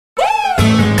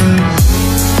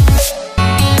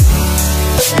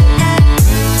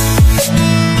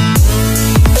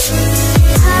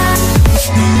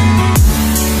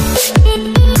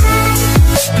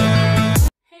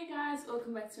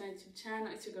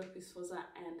girl is Hoza,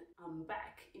 and I'm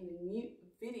back in a new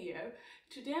video.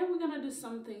 Today we're gonna do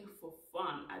something for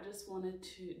fun. I just wanted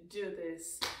to do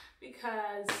this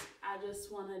because I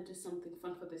just want to do something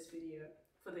fun for this video,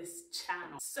 for this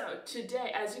channel. So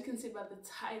today, as you can see by the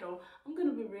title, I'm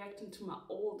gonna be reacting to my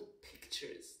old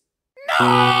pictures. No!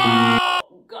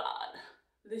 Oh God,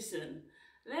 listen,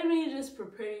 let me just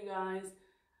prepare you guys.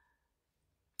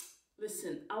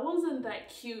 Listen, I wasn't that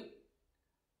cute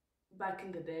back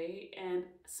in the day, and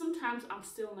sometimes I'm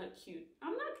still not cute.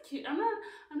 I'm not cute. I'm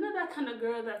not that kind of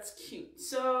girl that's cute.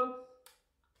 So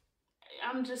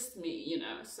I'm just me, you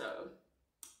know. So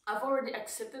I've already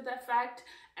accepted that fact,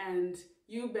 and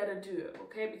you better do it,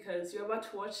 okay? Because you're about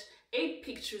to watch 8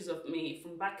 pictures of me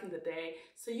from back in the day.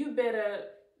 So you better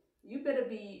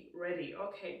be ready,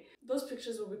 okay? Those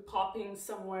pictures will be popping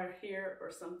somewhere here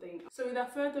or something. So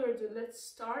without further ado, let's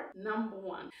start. Number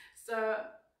 1. So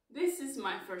this is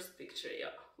my first picture,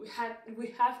 y'all. We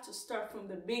have to start from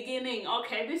the beginning,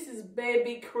 okay? This is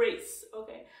baby Chris,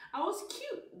 okay? I was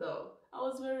cute though. I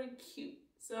was very cute.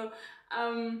 So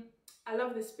I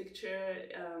love this picture.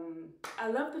 I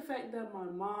love the fact that my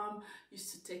mom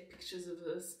used to take pictures of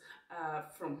us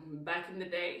from back in the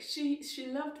day. She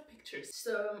loved pictures.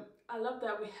 So I love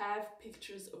that we have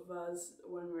pictures of us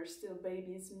when we're still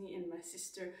babies, me and my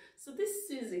sister. So this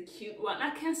is a cute one.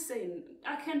 I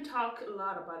can't talk a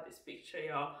lot about this picture,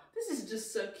 y'all. This is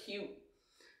just so cute,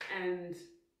 and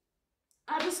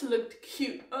I just looked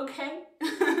cute, okay?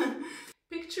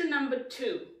 Picture number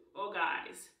 2. Oh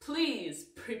guys, please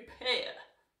prepare.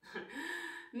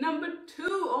 Number 2,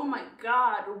 oh my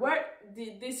God, where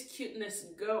did this cuteness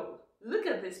go? Look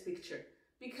at this picture,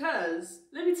 because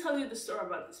let me tell you the story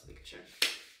about this picture.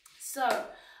 So,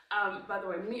 by the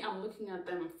way, I'm looking at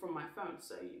them from my phone,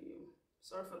 so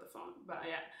sorry for the phone, but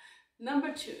yeah.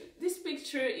 Number 2, this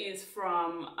picture is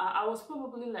from, I was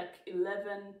probably like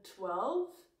 11, 12.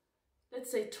 Let's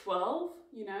say 12,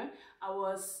 you know. I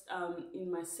was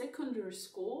in my secondary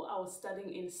school. I was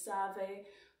studying in Save.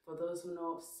 For those who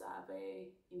know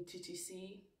Save in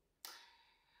TTC.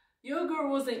 Your girl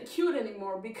wasn't cute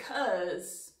anymore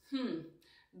because,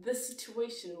 the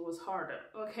situation was harder,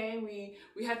 okay?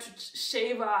 We had to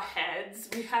shave our heads.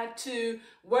 We had to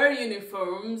wear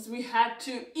uniforms. We had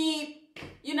to eat,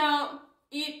 you know,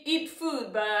 eat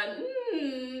food, but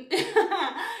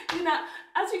you know,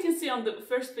 as you can see on the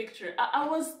first picture, I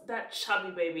was that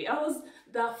chubby baby. I was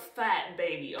that fat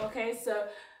baby, okay? So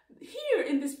here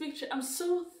in this picture, I'm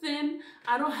so thin.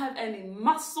 I don't have any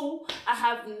muscle. I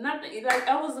have nothing. Like,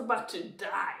 I was about to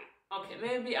die. Okay,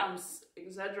 maybe I'm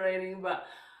exaggerating, but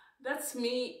that's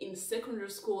me in secondary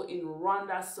school in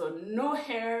Rwanda. So no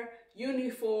hair,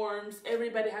 uniforms,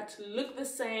 everybody had to look the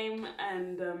same,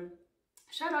 and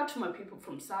shout out to my people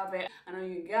from Save. I know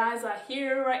you guys are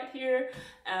here, right here.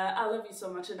 I love you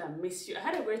so much, and I miss you. I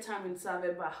had a great time in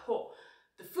Save, but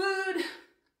the food,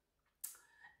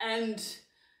 and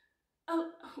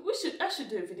I should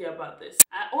do a video about this.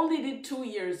 I only did 2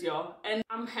 years, y'all, and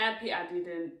I'm happy I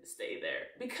didn't stay there,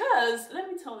 because let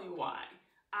me tell you why.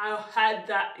 I had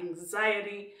that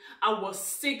anxiety. I was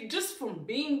sick just from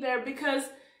being there, because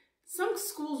some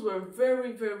schools were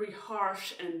very, very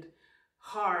harsh and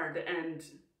hard, and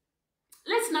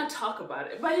let's not talk about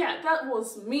it. But yeah, that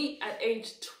was me at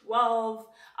age 12.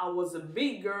 I was a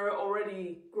big girl,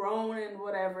 already grown and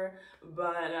whatever,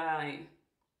 but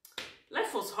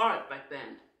life was hard back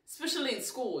then, especially in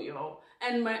school, yo.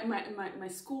 And my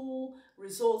school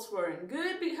results weren't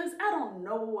good because I don't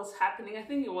know what was happening. I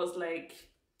think it was like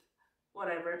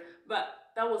whatever, but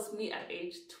that was me at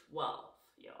age 12,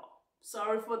 y'all.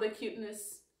 Sorry for the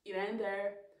cuteness, it ain't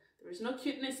there. There is no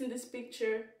cuteness in this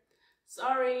picture.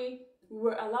 Sorry. We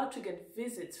were allowed to get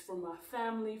visits from our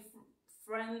family,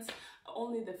 friends,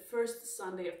 only the first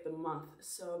Sunday of the month.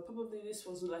 So probably this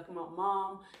was like my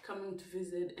mom coming to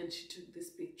visit, and she took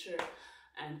this picture.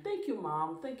 And thank you,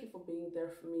 Mom. Thank you for being there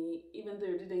for me. Even though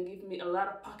you didn't give me a lot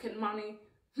of pocket money.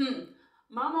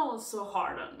 Mama was so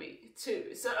hard on me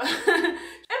too. So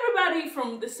everybody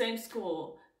from the same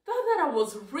school thought that I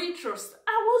was rich, or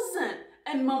I wasn't.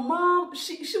 And my mom,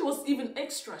 she was even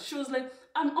extra. She was like,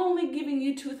 I'm only giving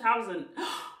you 2,000. I'm like,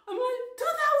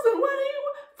 2,000? What are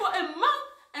you, for a month?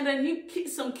 And then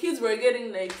some kids were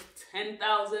getting like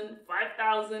 10,000,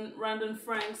 5,000 random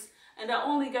francs. And I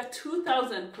only got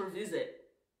 2,000 per visit.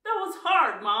 That was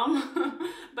hard, Mom.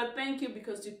 But thank you,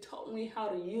 because you taught me how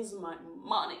to use my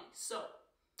money. So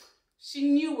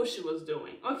she knew what she was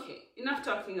doing. Okay, enough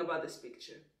talking about this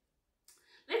picture.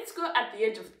 Let's go at the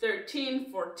age of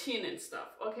 13, 14 and stuff,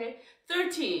 okay?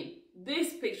 13,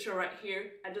 this picture right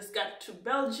here, I just got to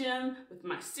Belgium with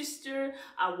my sister.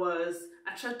 I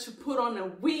tried to put on a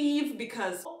weave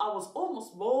because I was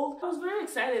almost bald. I was very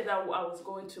excited that I was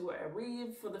going to wear a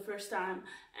weave for the first time,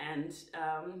 and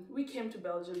we came to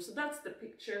Belgium. So that's the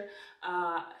picture.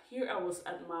 Here I was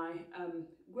at my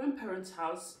grandparents'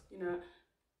 house. You know,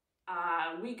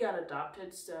 we got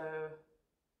adopted, so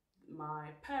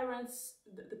my parents,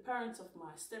 the parents of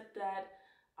my stepdad,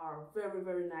 are very,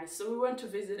 very nice. So we went to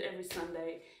visit every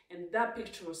Sunday, and that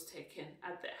picture was taken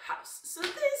at their house. So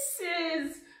this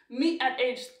is me at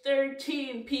age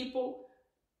 13, people.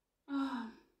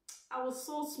 I was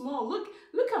so small. Look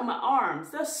at my arms.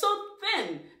 They're so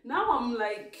thin. Now I'm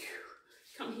like,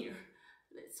 come here,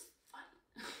 let's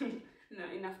fight. No,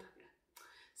 enough talking.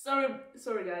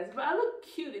 Sorry guys, but I look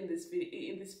cute in this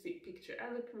picture. I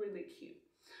look really cute.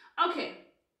 Okay,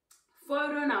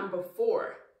 photo number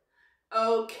 4.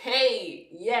 Okay,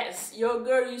 yes, your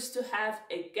girl used to have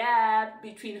a gap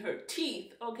between her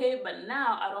teeth, okay, but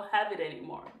now I don't have it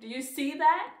anymore. Do you see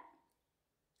that?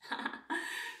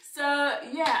 So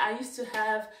yeah, I used to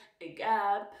have a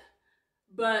gap,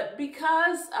 but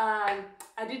because I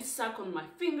did suck on my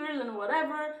fingers and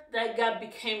whatever, that gap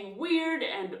became weird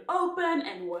and open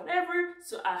and whatever,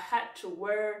 so I had to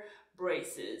wear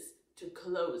braces to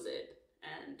close it.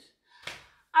 And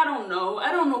I don't know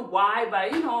why,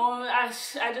 but you know, I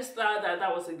just thought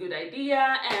that was a good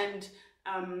idea. And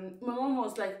my mom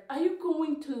was like, are you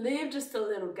going to leave just a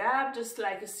little gap, just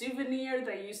like a souvenir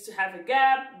that used to have a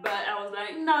gap? But I was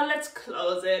like, no, let's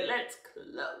close it, let's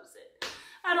close it.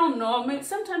 I don't know, I mean,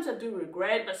 sometimes I do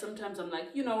regret, but sometimes I'm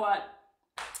like, you know what,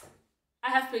 I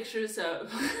have pictures, so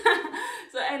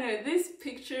so anyway, this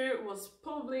picture was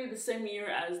probably the same year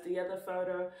as the other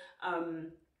photo.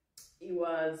 It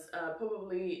was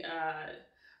probably at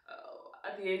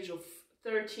the age of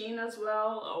 13 as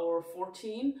well, or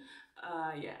 14.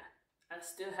 Yeah, I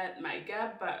still had my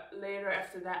gap, but later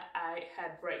after that I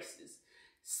had braces.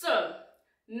 So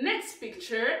next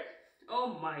picture,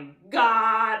 oh my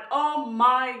god,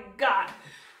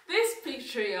 this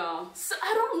picture, y'all. So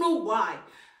I don't know why,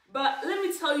 but let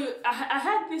me tell you, I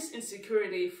had this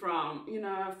insecurity from, you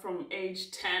know, from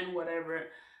age 10, whatever.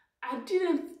 I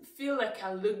didn't feel like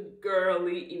I looked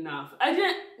girly enough. I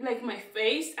didn't like my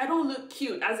face. I don't look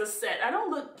cute. As I said, I don't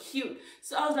look cute.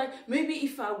 So I was like, maybe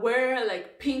if I wear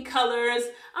like pink colors,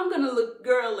 I'm gonna look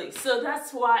girly. So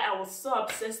that's why I was so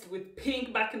obsessed with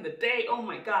pink back in the day. Oh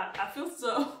my god, I feel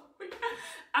so...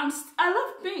 I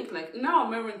love pink. Like now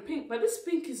I'm wearing pink, but this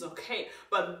pink is okay.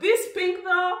 But this pink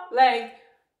though, like,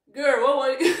 girl,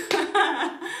 what was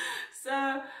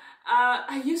So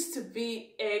I used to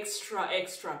be extra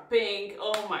pink.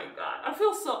 Oh my god, I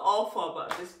feel so awful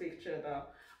about this picture though.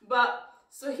 But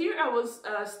so here I was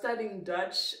studying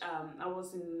Dutch. I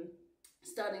was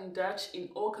studying Dutch in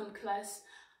Oken class.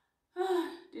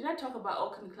 Did I talk about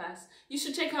Oken class? You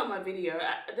should check out my video.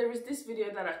 There is this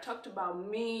video that I talked about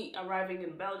me arriving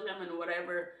in Belgium and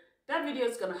whatever. That video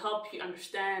is gonna help you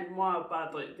understand more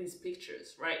about these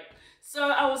pictures, right? So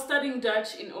I was studying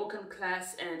Dutch in Oken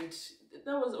class, and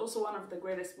that was also one of the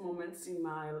greatest moments in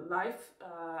my life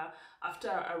after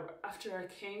I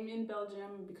came in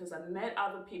Belgium, because I met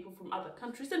other people from other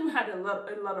countries, and we had a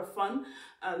lot of fun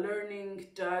learning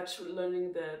Dutch,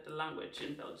 learning the language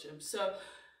in Belgium. So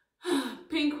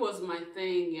pink was my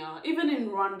thing, yeah. Even in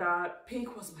Rwanda,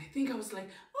 pink was my thing. I was like,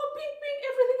 oh, pink,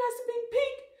 everything has to be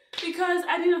pink, because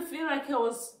I didn't feel like I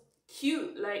was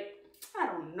cute. Like, I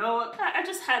don't know, I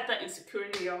just had that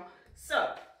insecurity, y'all.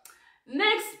 So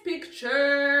next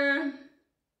picture,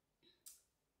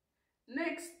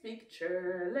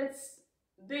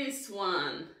 this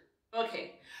one.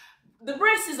 Okay, the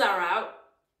braces are out.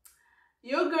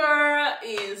 Your girl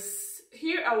is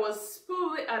here. I was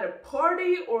probably at a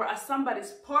party or at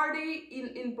somebody's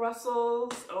party in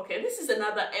Brussels. Okay, this is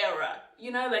another era,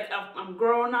 you know, like I'm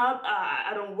grown up.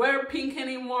 I don't wear pink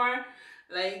anymore.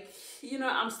 Like, you know,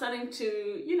 I'm starting to,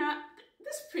 you know,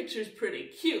 this picture is pretty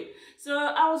cute. So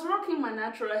I was rocking my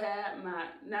natural hair, my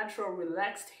natural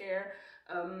relaxed hair.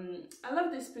 I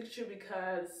love this picture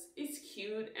because it's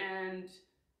cute, and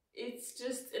it's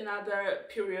just another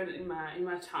period in my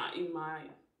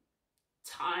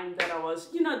time that I was,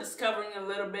 you know, discovering a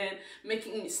little bit,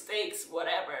 making mistakes,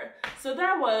 whatever. So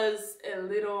that was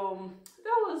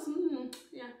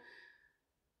yeah.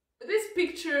 This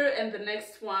picture and the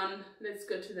next one, let's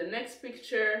go to the next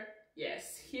picture.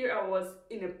 Yes, here I was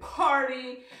in a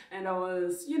party, and I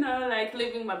was, you know, like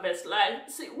living my best life.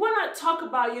 See, when I talk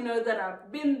about, you know, that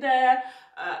I've been there,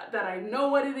 that I know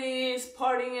what it is,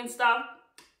 partying and stuff,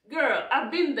 Girl,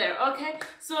 I've been there, okay?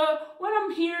 So when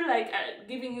I'm here, like,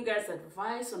 giving you guys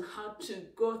advice on how to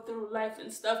go through life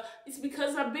and stuff, it's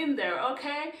because I've been there,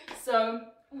 okay? So,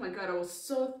 oh my God, I was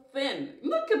so thin.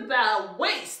 Look at that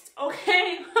waist,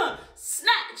 okay?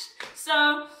 Snatched.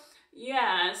 So,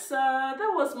 yeah, so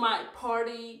that was my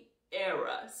party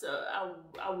era. So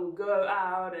I will go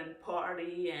out and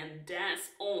party and dance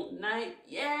all night.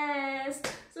 Yes.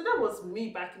 So that was me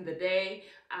back in the day.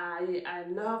 I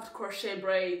loved crochet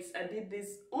braids. I did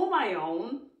this on my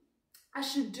own. I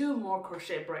should do more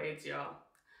crochet braids, y'all.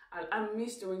 I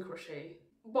miss doing crochet.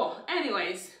 But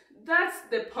anyways, that's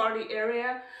the party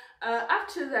area.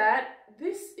 After that,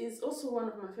 this is also one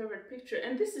of my favorite pictures,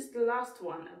 and this is the last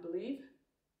one, I believe.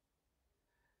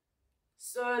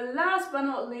 So last but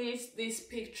not least, this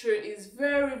picture is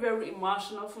very, very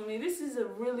emotional for me. This is a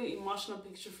really emotional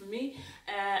picture for me.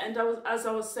 And as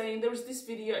I was saying, there was this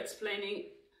video explaining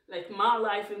like my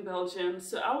life in Belgium.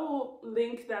 So I will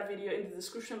link that video in the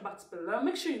description box below.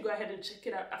 Make sure you go ahead and check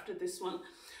it out after this one.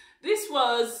 This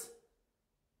was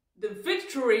the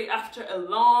victory after a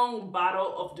long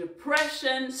battle of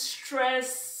depression,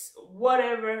 stress,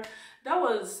 whatever. That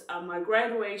was my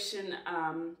graduation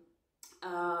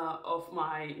of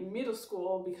my middle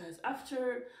school, because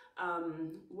after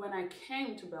when I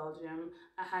came to Belgium,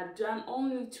 I had done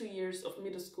only 2 years of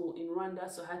middle school in Rwanda,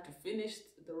 so I had to finish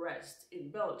the rest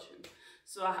in Belgium.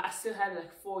 So I still had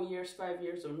like 4 years, 5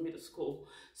 years of middle school.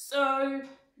 So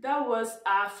that was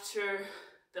after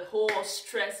the whole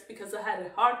stress, because I had a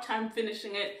hard time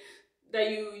finishing it. That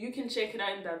you can check it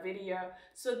out in that video.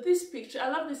 So this picture, I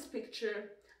love this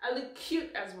picture. I look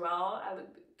cute as well. I look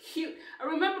cute. I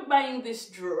remember buying this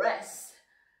dress.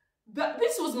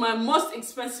 This was my most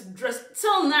expensive dress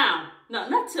till now. No,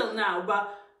 not till now, but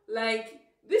like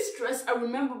this dress, I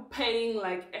remember paying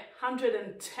like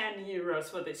 110 euros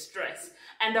for this dress.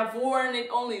 And I've worn it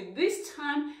only this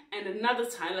time and another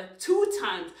time, like 2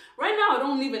 times. Right now, I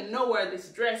don't even know where this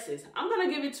dress is. I'm gonna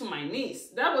give it to my niece.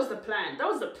 That was the plan. That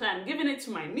was the plan, giving it to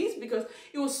my niece, because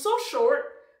it was so short,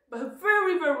 but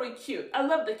very, very cute. I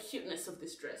love the cuteness of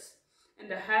this dress.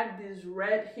 And I had these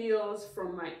red heels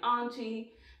from my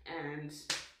auntie, and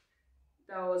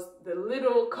that was the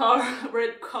little car,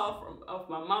 red car of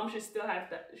my mom. She still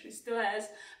has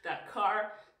that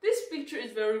car. This picture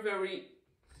is very, very,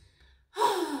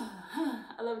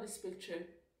 I love this picture.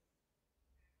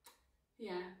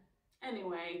 Yeah.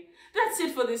 Anyway, that's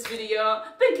it for this video.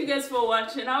 Thank you guys for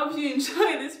watching. I hope you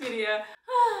enjoyed this video.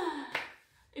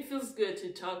 It feels good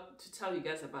to tell you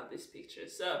guys about this picture.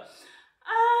 So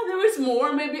there is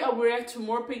more. Maybe I'll react to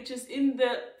more pictures in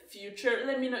the future.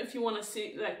 Let me know if you want to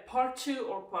see like part 2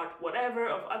 or part whatever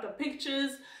of other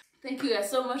pictures. Thank you guys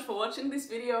so much for watching this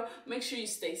video. Make sure you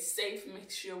stay safe.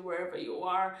 Make sure wherever you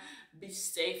are, be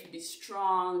safe, be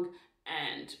strong.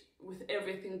 And with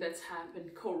everything that's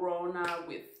happened, Corona,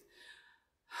 with,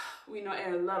 we know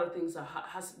a lot of things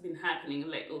has been happening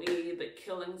lately, the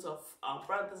killings of our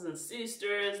brothers and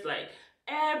sisters, like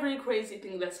every crazy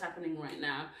thing that's happening right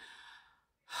now.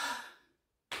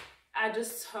 I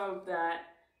just hope that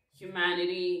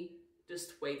humanity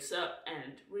just wakes up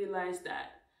and realize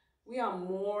that we are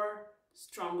more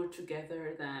stronger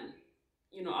together than,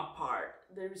 you know, apart.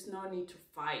 There is no need to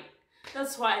fight.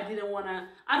 That's why I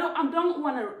don't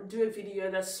want to do a video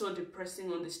that's so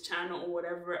depressing on this channel or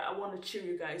whatever. I want to cheer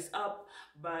you guys up,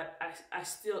 but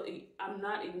I'm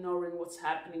not ignoring what's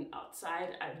happening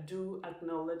outside. I do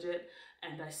acknowledge it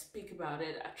and I speak about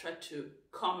it. I try to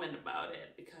comment about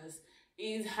it because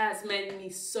it has made me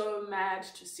so mad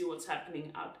to see what's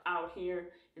happening out here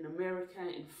in America,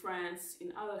 in France,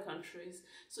 in other countries.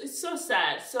 So it's so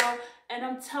sad. So, and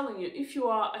I'm telling you, if you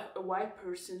are a white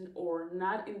person or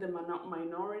not in the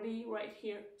minority right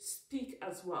here, speak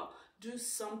as well. Do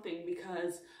something,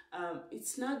 because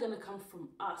it's not gonna come from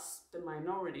us, the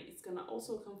minority. It's gonna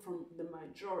also come from the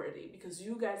majority, because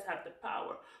you guys have the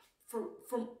power. For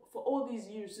all these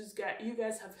years, you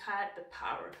guys have had the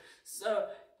power. So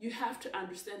you have to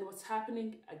understand what's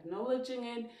happening, acknowledging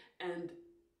it, and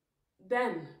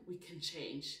then we can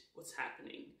change what's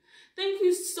happening. Thank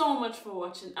you so much for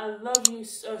watching. I love you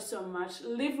so much.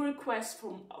 Leave requests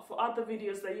for other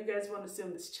videos that you guys want to see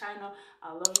on this channel.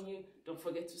 I love you. Don't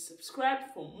forget to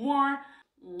subscribe for more.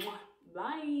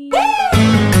 Bye.